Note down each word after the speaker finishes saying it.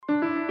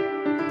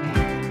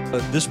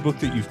This book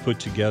that you've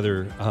put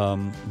together,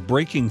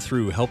 breaking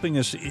through, helping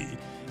us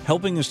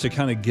to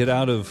kind of get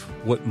out of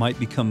what might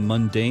become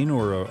mundane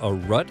or a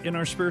rut in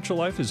our spiritual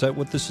life. Is that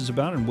what this is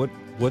about, and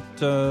what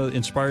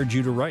inspired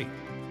you to write?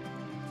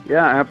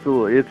 Yeah,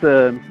 absolutely.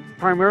 It's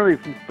primarily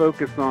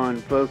focused on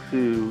folks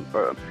who,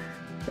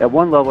 at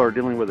one level, are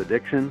dealing with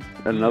addiction,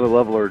 at another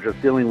level, are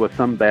just dealing with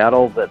some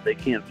battle that they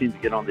can't seem to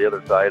get on the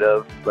other side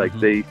of. Like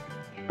they've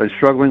been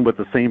struggling with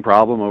the same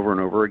problem over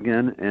and over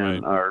again,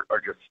 and are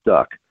just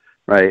stuck.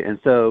 Right. And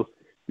so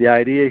the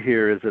idea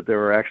here is that there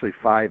are actually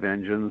 5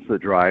 engines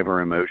that drive our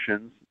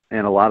emotions,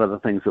 and a lot of the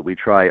things that we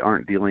try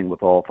aren't dealing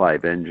with all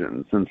 5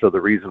 engines. And so the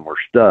reason we're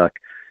stuck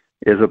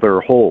is that there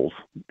are holes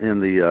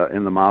in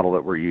the model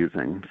that we're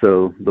using.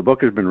 So the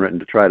book has been written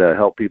to try to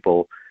help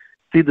people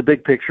see the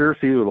big picture,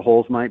 see where the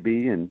holes might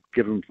be, and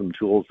give them some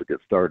tools to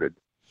get started.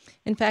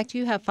 In fact,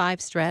 you have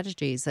 5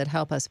 strategies that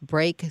help us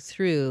break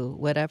through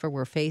whatever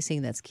we're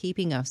facing that's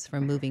keeping us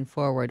from moving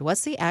forward.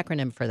 What's the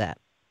acronym for that?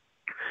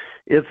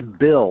 It's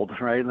build,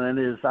 right? And that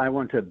is, I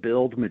want to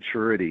build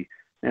maturity.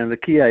 And the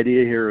key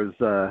idea here is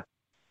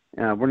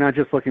we're not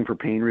just looking for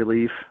pain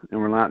relief,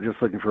 and we're not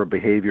just looking for a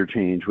behavior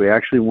change. We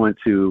actually want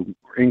to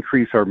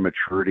increase our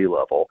maturity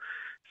level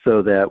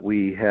so that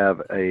we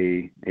have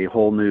a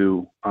whole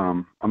new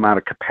amount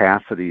of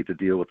capacity to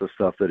deal with the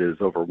stuff that is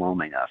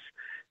overwhelming us.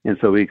 And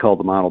so we call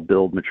the model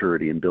build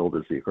maturity, and build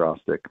is the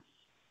acrostic.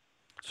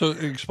 So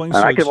explain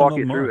I can some walk of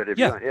you them through more. it if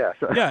Yeah. you want. Yeah,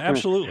 so, Yeah,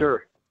 absolutely.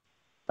 Sure.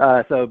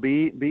 So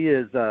B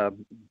is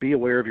be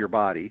aware of your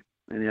body,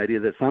 and the idea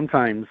that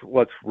sometimes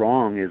what's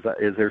wrong is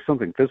there's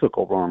something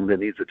physical wrong that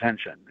needs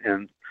attention,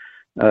 and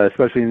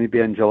especially in the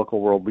evangelical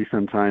world, we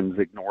sometimes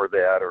ignore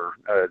that. Or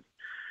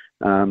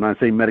I'm not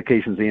saying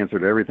medication's the answer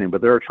to everything,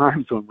 but there are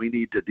times when we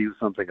need to do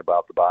something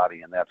about the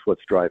body, and that's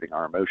what's driving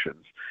our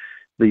emotions.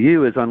 The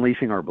U is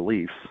unleashing our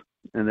beliefs,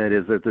 and that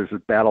is that there's a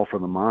battle for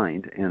the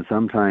mind, and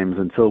sometimes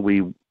until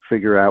we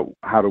figure out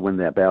how to win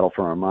that battle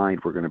for our mind,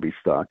 we're going to be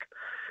stuck.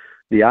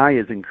 The I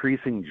is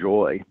increasing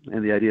joy,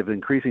 and the idea of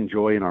increasing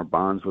joy in our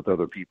bonds with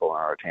other people and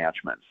our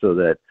attachments, so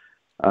that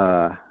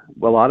a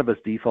lot of us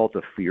default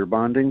to fear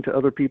bonding to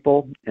other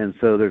people, and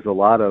so there's a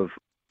lot of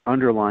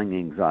underlying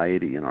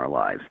anxiety in our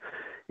lives.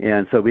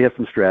 And so we have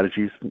some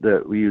strategies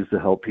that we use to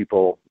help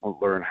people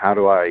learn, how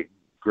do I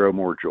grow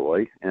more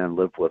joy and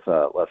live with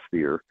less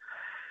fear.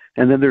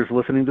 And then there's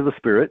listening to the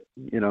Spirit,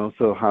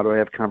 so how do I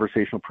have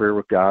conversational prayer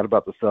with God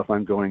about the stuff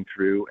I'm going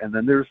through? And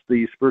then there's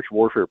the spiritual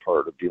warfare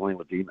part of dealing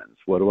with demons.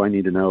 What do I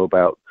need to know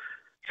about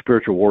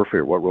spiritual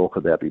warfare? What role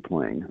could that be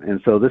playing? And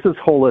so this is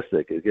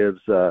holistic. It gives,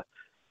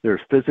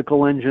 there's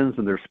physical engines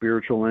and there's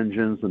spiritual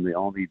engines, and they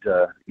all need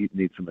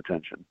some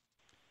attention.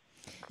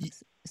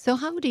 So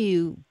how do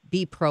you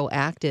be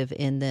proactive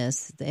in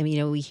this? I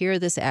mean, we hear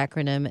this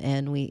acronym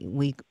and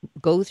we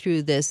go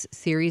through this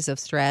series of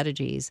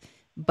strategies.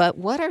 But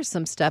what are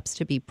some steps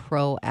to be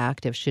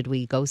proactive? Should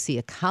we go see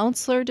a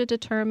counselor to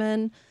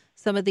determine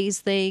some of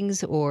these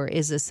things, or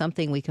is this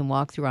something we can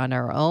walk through on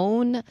our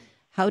own?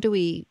 How do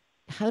we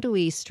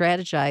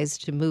strategize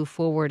to move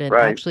forward and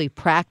actually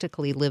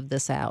practically live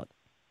this out?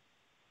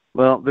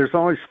 Well, there's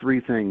always 3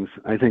 things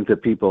I think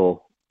that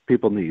people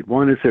need.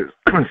 One is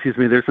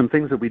there's some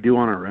things that we do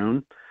on our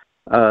own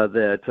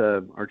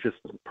that are just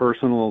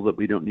personal, that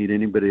we don't need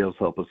anybody else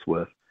help us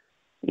with.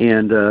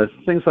 And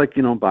things like,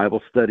 Bible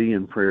study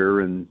and prayer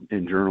and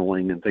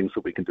journaling and things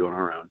that we can do on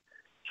our own.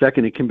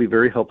 Second, it can be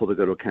very helpful to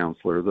go to a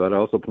counselor, though I'd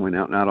also point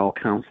out not all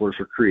counselors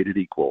are created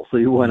equal. So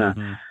you want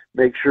to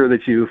make sure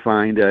that you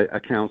find a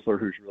counselor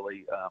who's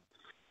really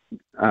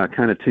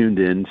kind of tuned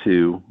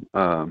into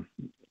the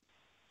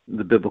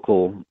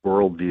biblical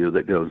worldview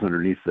that goes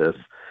underneath this.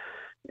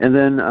 And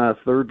then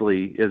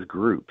thirdly is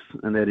groups,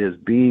 and that is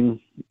being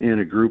in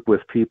a group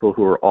with people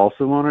who are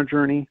also on a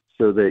journey,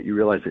 so that you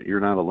realize that you're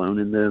not alone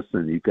in this,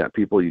 and you've got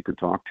people you can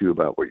talk to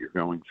about what you're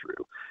going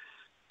through.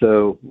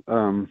 So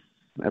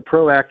a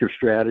proactive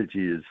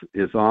strategy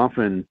is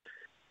often,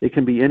 it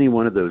can be any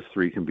one of those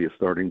 3 can be a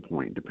starting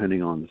point,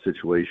 depending on the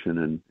situation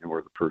and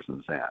where the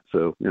person's at.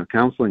 So,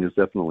 counseling is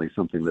definitely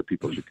something that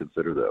people should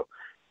consider, though.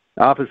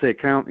 I often say,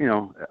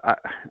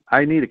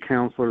 I need a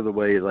counselor the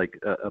way like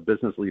a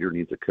business leader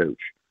needs a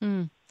coach.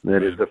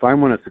 That is, if I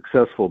want a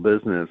successful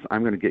business,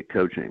 I'm going to get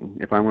coaching.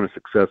 If I want a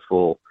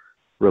successful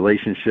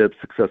relationship,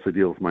 successfully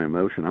deal with my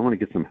emotion, I want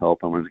to get some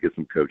help. I want to get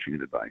some coaching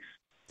and advice.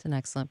 It's an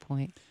excellent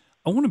point.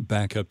 I want to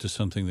back up to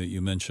something that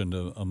you mentioned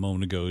a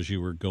moment ago as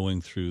you were going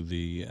through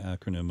the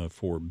acronym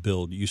for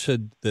BUILD. You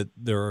said that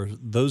there are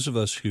those of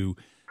us who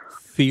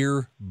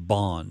fear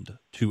bond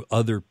to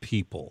other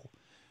people.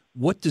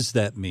 What does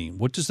that mean?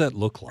 What does that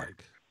look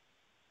like?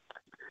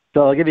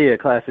 So I'll give you a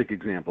classic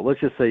example.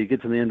 Let's just say you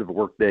get to the end of the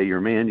workday. You're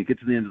a man. You get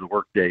to the end of the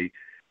workday,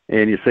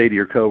 and you say to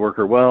your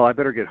coworker, "Well, I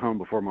better get home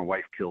before my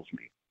wife kills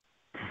me."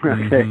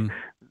 Okay,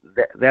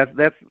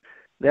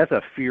 that's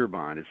a fear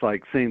bond. It's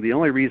like saying the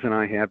only reason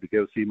I have to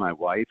go see my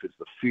wife is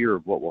the fear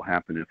of what will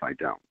happen if I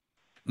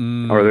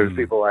don't. Or there's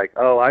people like,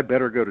 "Oh, I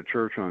better go to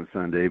church on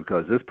Sunday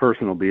because this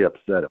person will be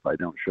upset if I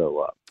don't show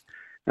up."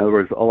 In other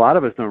words, a lot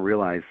of us don't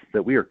realize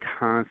that we are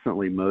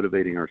constantly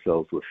motivating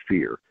ourselves with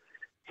fear.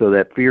 So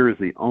that fear is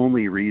the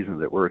only reason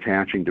that we're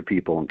attaching to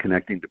people and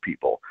connecting to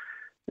people.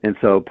 And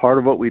so part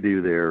of what we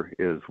do there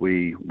is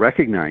we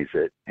recognize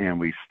it and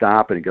we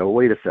stop and go,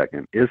 wait a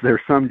second, is there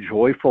some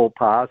joyful,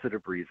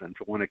 positive reason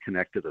to want to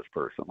connect to this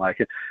person? Like,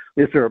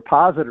 is there a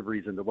positive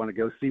reason to want to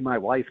go see my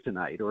wife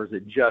tonight? Or is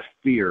it just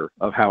fear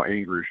of how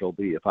angry she'll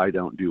be if I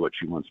don't do what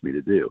she wants me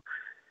to do?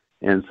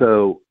 And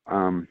so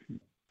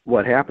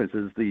what happens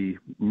is the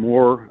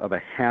more of a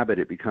habit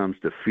it becomes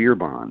to fear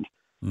bond,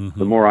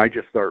 the more I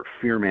just start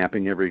fear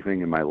mapping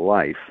everything in my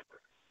life,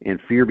 and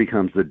fear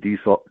becomes the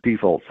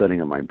default setting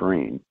of my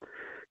brain.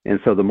 And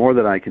so the more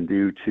that I can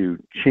do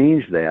to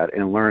change that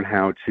and learn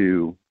how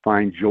to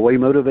find joy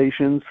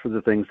motivations for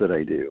the things that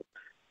I do,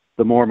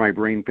 the more my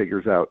brain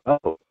figures out,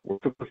 oh, we're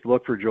supposed to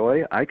look for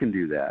joy? I can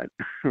do that.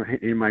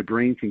 And my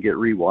brain can get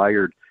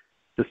rewired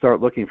to start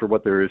looking for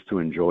what there is to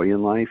enjoy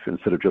in life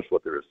instead of just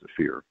what there is to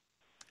fear.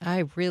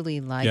 I really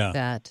like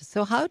that.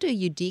 So how do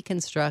you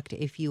deconstruct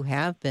if you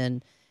have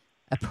been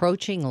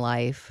approaching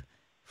life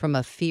from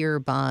a fear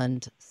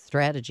bond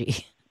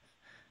strategy?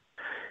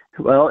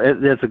 Well,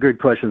 that's a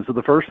good question. So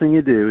the first thing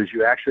you do is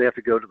you actually have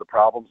to go to the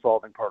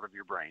problem-solving part of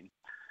your brain.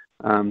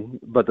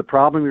 But the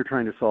problem you're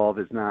trying to solve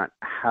is not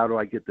how do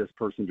I get this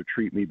person to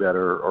treat me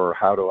better or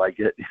how do I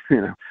get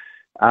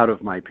out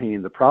of my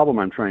pain. The problem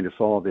I'm trying to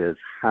solve is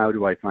how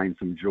do I find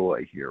some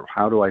joy here?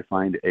 How do I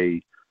find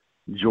a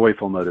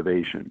joyful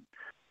motivation?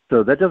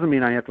 So that doesn't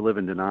mean I have to live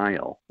in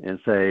denial and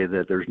say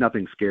that there's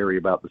nothing scary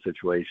about the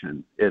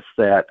situation. It's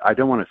that I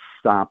don't want to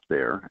stop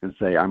there and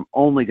say I'm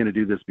only going to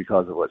do this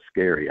because of what's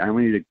scary. I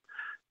need to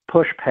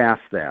push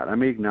past that. I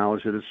may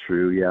acknowledge that it's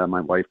true. Yeah,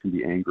 my wife can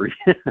be angry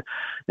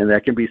and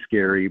that can be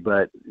scary,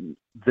 but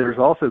there's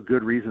also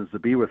good reasons to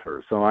be with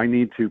her. So I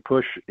need to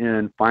push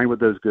and find what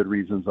those good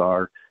reasons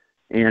are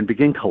and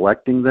begin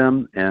collecting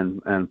them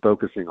and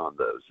focusing on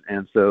those.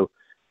 And so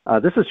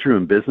this is true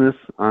in business,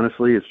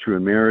 honestly. It's true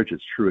in marriage.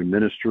 It's true in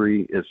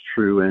ministry. It's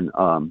true in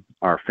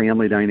our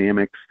family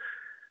dynamics.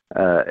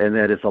 And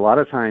that is a lot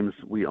of times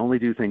we only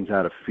do things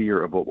out of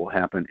fear of what will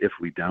happen if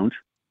we don't.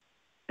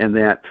 And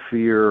that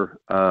fear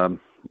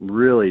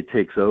really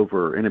takes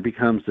over, and it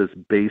becomes this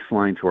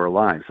baseline to our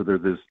lives. So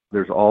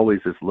there's always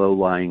this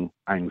low-lying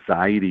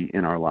anxiety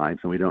in our lives,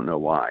 and we don't know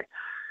why.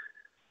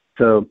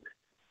 So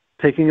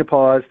taking a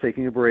pause,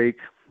 taking a break,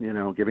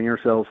 giving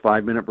ourselves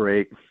 5-minute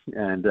break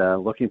and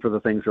looking for the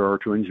things there are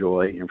to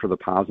enjoy and for the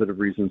positive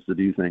reasons to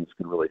do things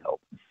can really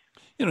help.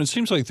 It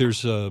seems like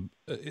there's a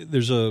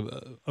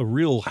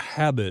real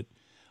habit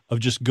of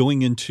just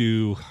going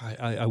into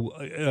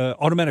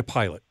automatic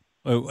pilot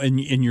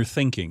in your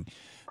thinking,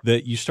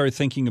 that you start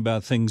thinking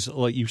about things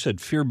like you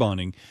said, fear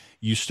bonding.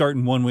 You start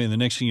in one way and the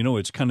next thing you know,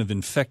 it's kind of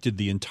infected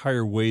the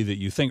entire way that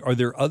you think. Are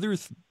there other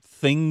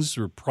things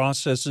or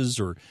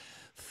processes or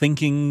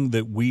thinking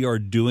that we are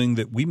doing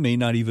that we may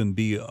not even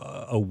be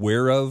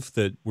aware of,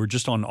 that we're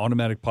just on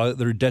automatic pilot,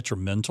 that are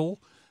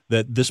detrimental,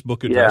 that this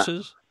book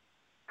addresses?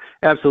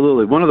 Yeah,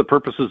 absolutely. One of the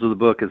purposes of the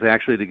book is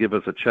actually to give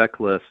us a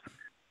checklist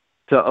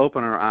to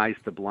open our eyes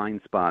to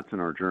blind spots in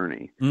our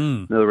journey.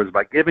 In other words,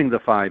 by giving the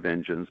 5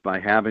 engines, by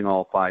having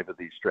all 5 of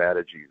these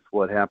strategies,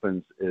 what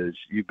happens is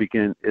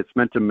it's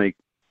meant to make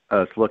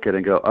us look at it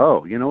and go,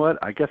 oh, you know what?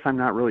 I guess I'm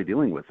not really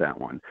dealing with that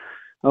one.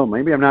 Oh,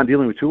 maybe I'm not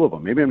dealing with 2 of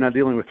them. Maybe I'm not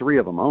dealing with 3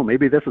 of them. Oh,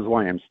 maybe this is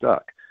why I'm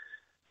stuck.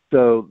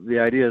 So the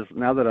idea is,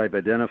 now that I've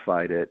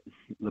identified it,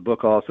 the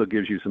book also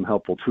gives you some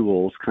helpful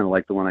tools, kind of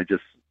like the one I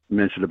just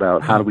mentioned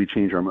about how do we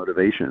change our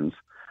motivations?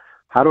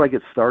 How do I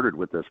get started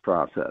with this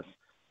process?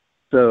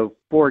 So,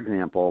 for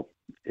example,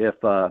 if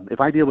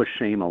I deal with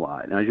shame a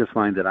lot, and I just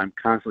find that I'm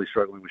constantly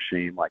struggling with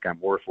shame, like I'm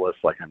worthless,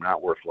 like I'm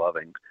not worth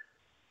loving,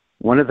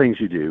 one of the things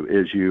you do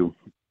is you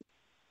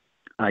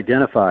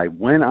identify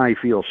when I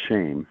feel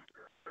shame,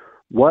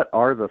 what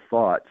are the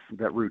thoughts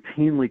that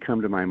routinely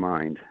come to my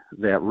mind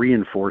that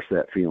reinforce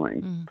that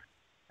feeling,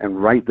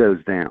 and write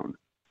those down.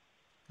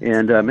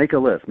 And make a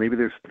list. Maybe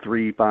there's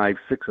 3, 5,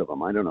 6 of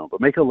them. I don't know. But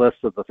make a list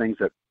of the things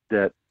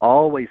that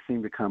always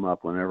seem to come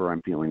up whenever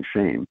I'm feeling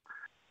shame.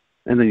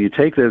 And then you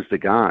take those to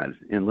God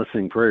in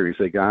listening prayer. You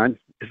say, God,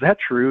 is that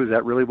true? Is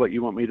that really what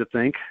you want me to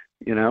think?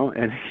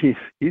 And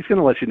he's going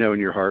to let you know in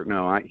your heart,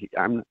 no, I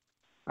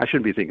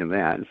shouldn't be thinking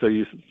that. And so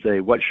you say,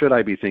 what should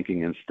I be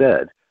thinking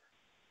instead?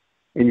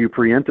 And you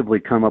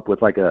preemptively come up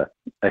with like a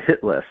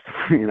hit list.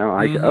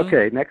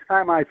 Okay, next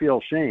time I feel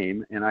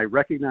shame and I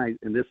recognize,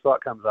 and this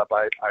thought comes up,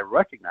 I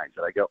recognize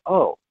it. I go,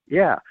 oh,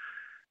 yeah,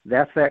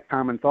 that's that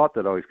common thought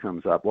that always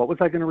comes up. What was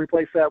I going to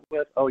replace that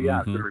with? Oh, yeah,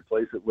 I'm going to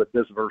replace it with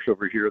this verse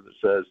over here that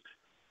says,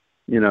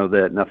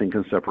 that nothing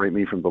can separate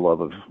me from the love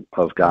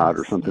of God,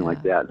 or something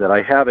like that. That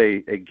I have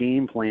a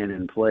game plan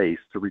in place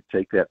to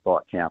take that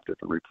thought captive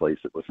and replace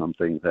it with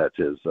something that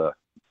is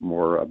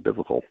more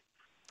biblical.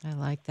 I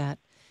like that.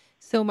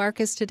 So,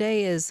 Marcus,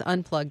 today is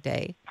Unplug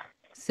Day.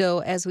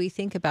 So as we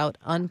think about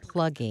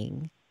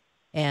unplugging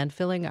and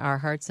filling our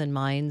hearts and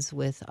minds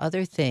with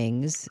other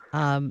things,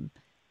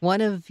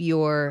 one of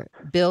your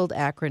BUILD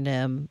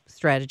acronym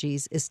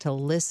strategies is to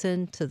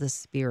listen to the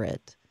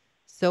Spirit.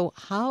 So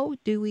how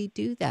do we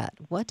do that?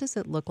 What does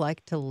it look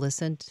like to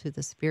listen to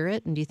the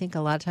Spirit? And do you think a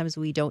lot of times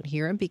we don't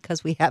hear him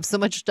because we have so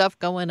much stuff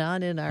going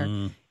on in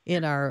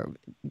our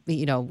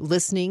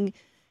listening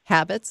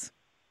habits?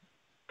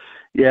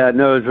 Yeah,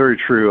 no, it's very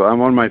true.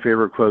 One of my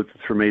favorite quotes is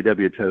from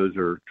A.W.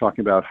 Tozer,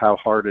 talking about how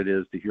hard it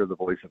is to hear the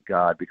voice of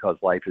God because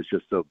life is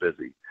just so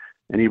busy.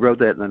 And he wrote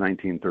that in the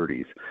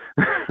 1930s.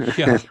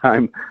 Yeah.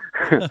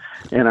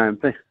 and I'm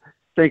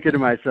thinking to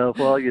myself,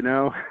 well,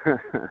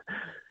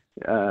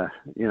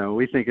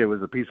 we think it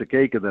was a piece of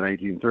cake in the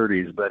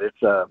 1930s, but it's.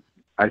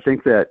 I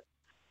think that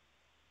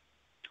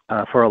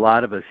for a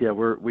lot of us,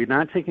 we're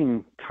not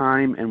taking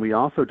time, and we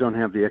also don't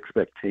have the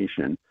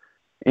expectation,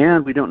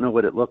 and we don't know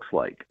what it looks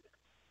like.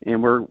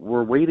 And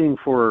we're waiting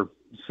for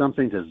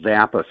something to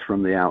zap us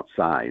from the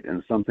outside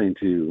and something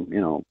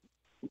to,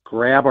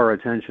 grab our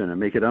attention and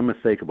make it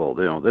unmistakable.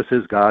 This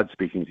is God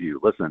speaking to you.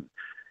 Listen.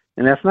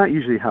 And that's not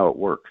usually how it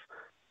works.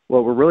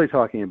 What we're really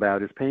talking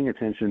about is paying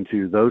attention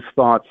to those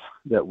thoughts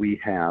that we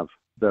have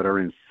that are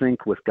in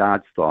sync with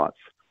God's thoughts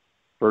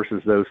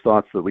versus those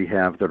thoughts that we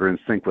have that are in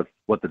sync with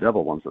what the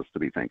devil wants us to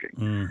be thinking.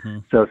 Mm-hmm.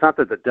 So it's not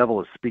that the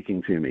devil is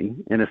speaking to me,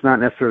 and it's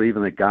not necessarily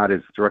even that God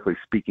is directly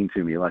speaking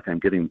to me like I'm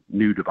getting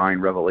new divine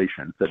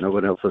revelations that no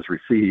one else has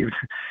received.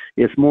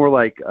 It's more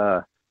like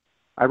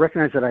I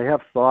recognize that I have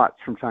thoughts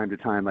from time to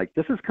time like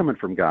this is coming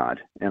from God,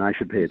 and I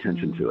should pay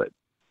attention to it.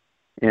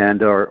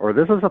 And or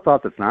this is a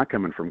thought that's not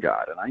coming from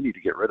God, and I need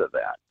to get rid of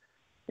that.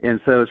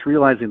 And so it's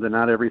realizing that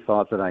not every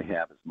thought that I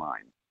have is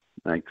mine.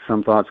 Like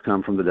some thoughts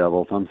come from the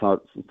devil, some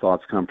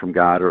thoughts come from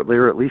God, or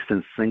they're at least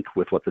in sync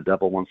with what the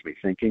devil wants me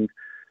thinking,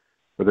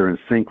 or they're in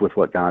sync with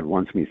what God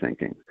wants me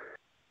thinking.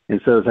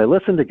 And so as I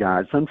listen to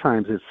God,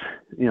 sometimes it's,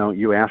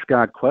 you ask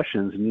God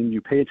questions and then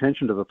you pay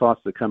attention to the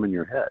thoughts that come in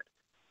your head.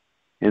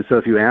 And so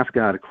if you ask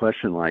God a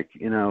question like,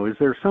 is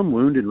there some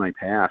wound in my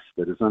past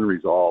that is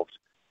unresolved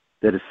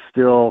that is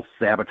still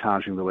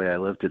sabotaging the way I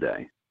live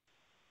today?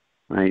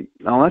 Right.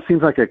 Well, that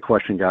seems like a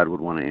question God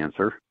would want to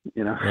answer.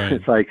 Right.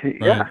 It's like,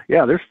 Right.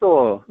 there's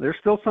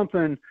still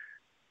something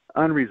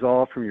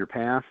unresolved from your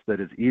past that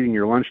is eating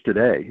your lunch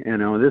today.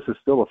 This is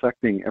still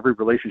affecting every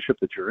relationship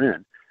that you're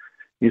in.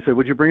 You say,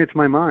 would you bring it to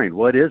my mind?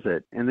 What is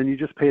it? And then you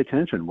just pay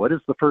attention. What is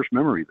the first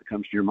memory that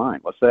comes to your mind?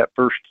 What's that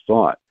first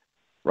thought?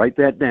 Write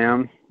that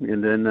down,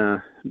 and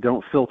then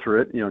don't filter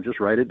it. Just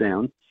write it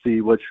down.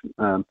 See which,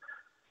 and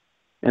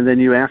then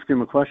you ask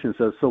him a question.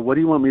 So what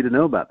do you want me to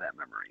know about that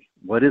memory?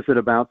 What is it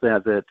about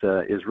that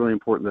is really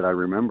important that I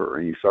remember?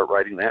 And you start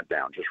writing that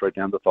down. Just write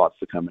down the thoughts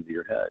that come into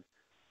your head.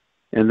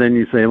 And then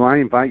you say, well, I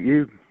invite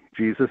you,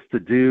 Jesus, to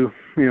do,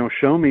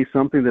 show me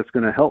something that's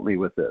going to help me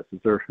with this. Is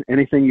there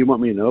anything you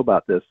want me to know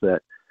about this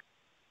that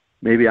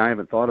maybe I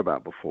haven't thought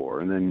about before?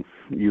 And then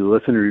you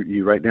listen or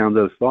you write down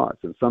those thoughts.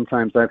 And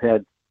sometimes I've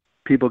had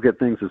people get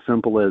things as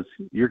simple as,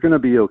 you're going to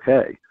be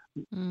okay.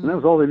 And that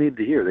was all they needed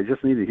to hear. They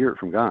just needed to hear it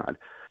from God.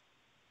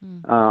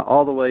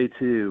 All the way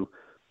to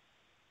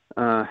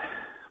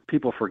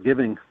people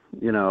forgiving,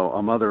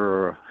 a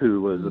mother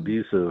who was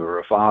abusive, or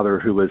a father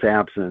who was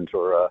absent,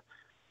 or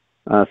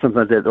something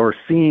like that, or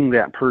seeing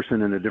that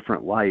person in a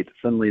different light.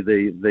 Suddenly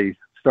they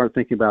start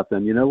thinking about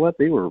them. You know what?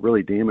 They were a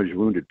really damaged,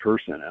 wounded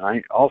person,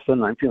 and all of a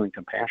sudden I'm feeling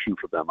compassion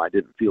for them I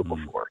didn't feel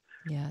before.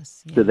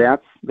 Yes. Yeah. So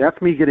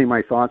that's me getting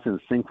my thoughts in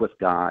sync with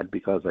God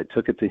because I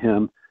took it to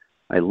Him.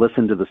 I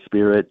listened to the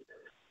Spirit.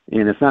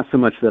 And it's not so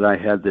much that I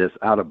had this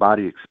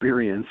out-of-body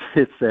experience.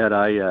 It's that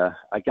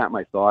I got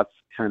my thoughts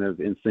kind of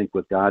in sync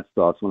with God's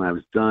thoughts. When I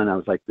was done, I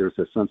was like, there's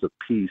a sense of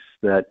peace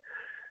that,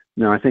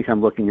 I think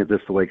I'm looking at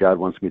this the way God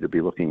wants me to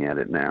be looking at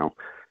it now.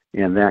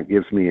 And that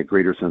gives me a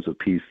greater sense of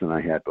peace than I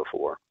had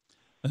before.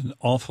 An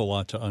awful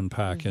lot to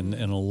unpack and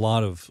a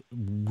lot of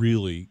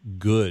really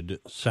good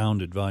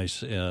sound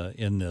advice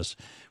in this.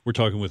 We're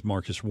talking with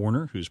Marcus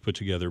Warner, who's put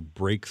together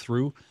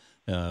Breakthrough,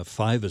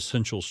 5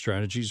 essential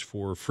strategies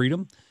for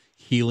freedom,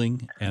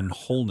 healing, and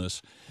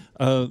wholeness.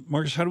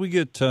 Marcus, how do we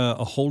get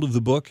a hold of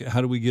the book? How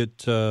do we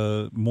get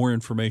more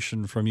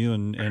information from you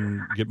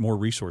and get more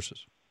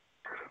resources?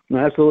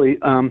 Absolutely.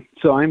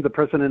 So I'm the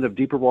president of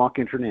Deeper Walk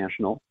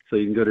International. So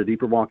you can go to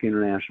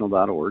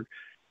deeperwalkinternational.org.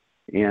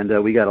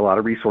 And we got a lot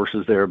of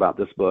resources there about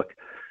this book.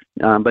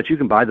 But you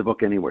can buy the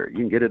book anywhere. You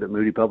can get it at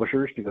Moody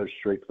Publishers. You go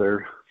straight to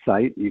their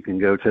site. You can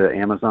go to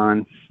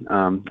Amazon.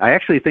 I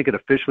actually think it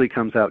officially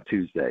comes out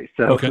Tuesday.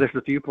 So There's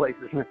a few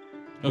places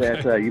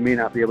that you may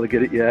not be able to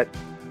get it yet.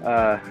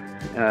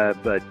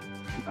 But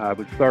I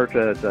would start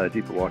at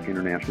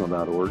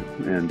deeperwalkinternational.org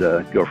and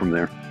go from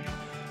there.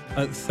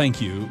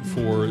 Thank you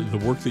for the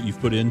work that you've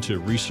put in to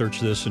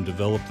research this and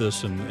develop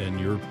this and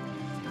your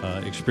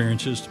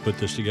experiences to put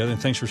this together.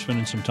 And thanks for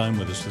spending some time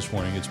with us this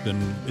morning. It's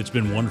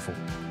been wonderful.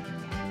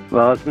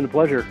 Well, it's been a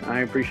pleasure. I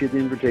appreciate the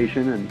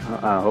invitation and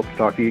hope to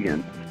talk to you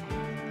again.